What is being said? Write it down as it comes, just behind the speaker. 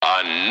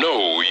I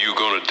know you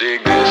gonna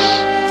dig this.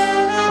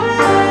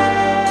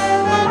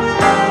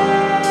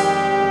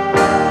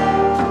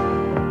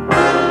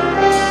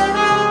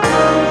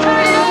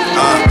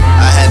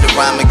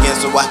 Rhyme again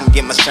so I can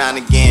get my shine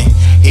again.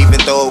 Even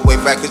throw away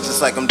records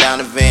just like I'm down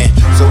a van,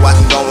 so I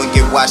can go and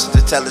get watched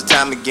to tell the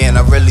time again.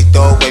 I really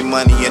throw away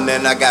money and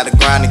then I gotta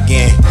grind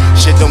again.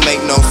 Shit don't make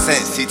no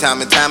sense, see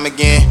time and time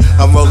again.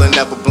 I'm rolling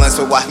up a blunt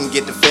so I can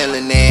get the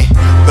feeling in.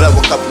 Blow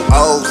a couple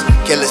O's,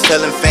 kill a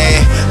ceiling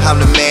fan. I'm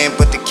the man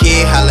but the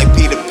kid, I like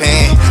Peter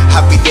Pan.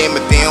 I be damned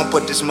if they don't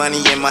put this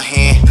money in my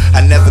hand.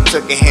 I never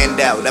took a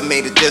handout, I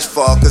made it this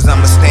far cause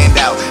I'm a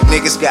standout.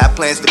 Niggas got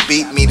plans to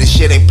beat me, the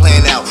shit ain't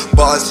playing out.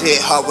 Bars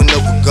hit hard with no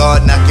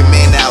regard, knock your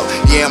man out.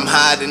 Yeah, I'm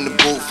hot in the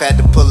booth, had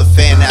to pull a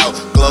fan out.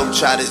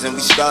 Globetrotters and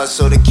we stars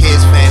so the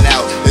kids fan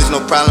out. There's no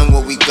problem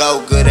where we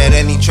go, good at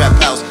any trap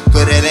house.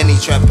 Good at any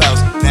trap house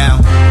now.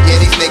 Yeah,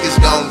 these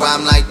niggas gon'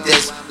 rhyme like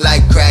this.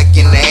 Like crack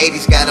in the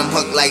 80s, got them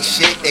hooked like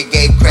shit. They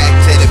gave crack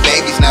to the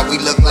babies, now we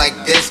look like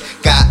this.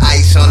 Got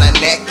ice on our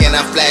neck and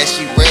our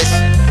flashy wrist.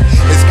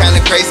 It's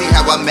kinda crazy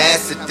how I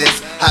mastered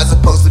this. I was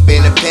supposed to be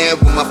in a pen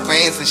with my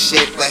friends and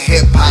shit, but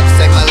hip-hop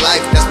saved my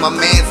life, that's my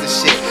mans and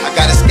shit. I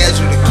got a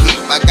schedule to keep,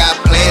 I got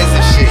plans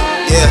and shit.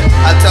 Yeah,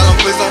 I tell them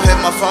please don't hit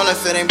my phone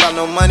if it ain't about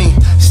no money.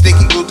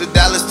 Sticky glued the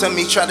dollars to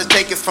me, try to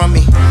take it from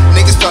me.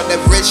 Niggas talk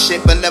that rich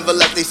shit but never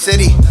left their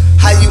city.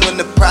 How you in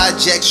the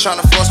projects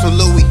tryna force with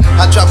Louis?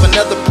 I drop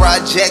another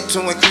project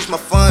to increase my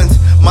funds.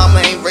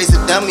 Mama ain't raised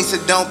a dummy, so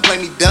don't play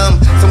me dumb.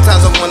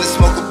 Sometimes I wanna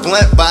smoke a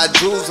blunt, buy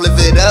jewels, live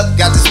it up.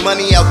 Got this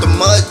money out the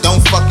mud,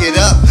 don't fuck it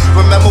up.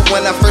 Remember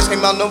when I first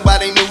came out,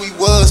 nobody knew he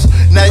was.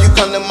 Now you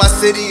come to my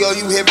city, all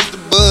you hear is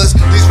the buzz.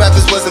 These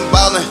rappers wasn't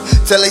ballin'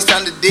 till they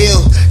signed a deal.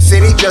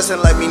 City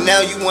dressing like me,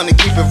 now you wanna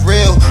keep it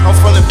real. I'm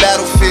from the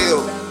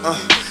battlefield.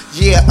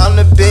 Yeah, I'm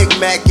the Big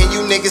Mac and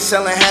you niggas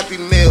selling Happy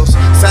Meals.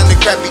 Signed a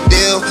crappy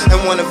deal and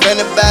wanna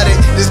vent about it.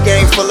 This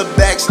game full of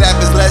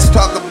backstabbers, let's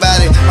talk about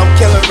it. I'm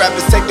killing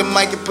rappers, take the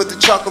mic and put the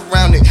chalk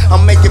around it.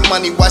 I'm making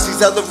money, watch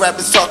these other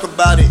rappers talk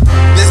about it.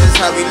 This is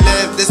how we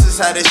live, this is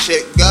how this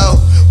shit go.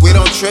 We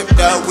don't trip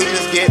though, we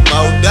just get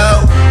more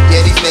dough.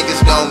 Yeah, these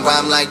niggas gon'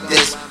 rhyme like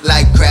this.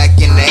 Like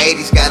crack in the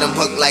 80s, got them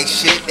hooked like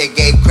shit. They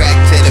gave crack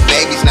to the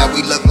babies, now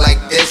we look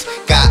like this.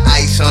 Got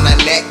ice on our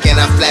neck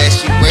and our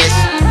flashy wrist.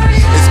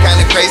 It's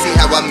kinda crazy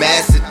how I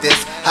mastered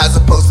this. I was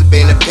supposed to be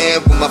in a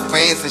pen with my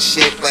friends and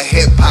shit, but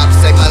hip-hop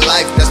saved my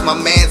life, that's my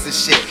mans and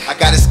shit. I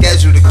got a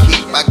schedule to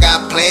keep, I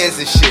got plans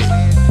and shit.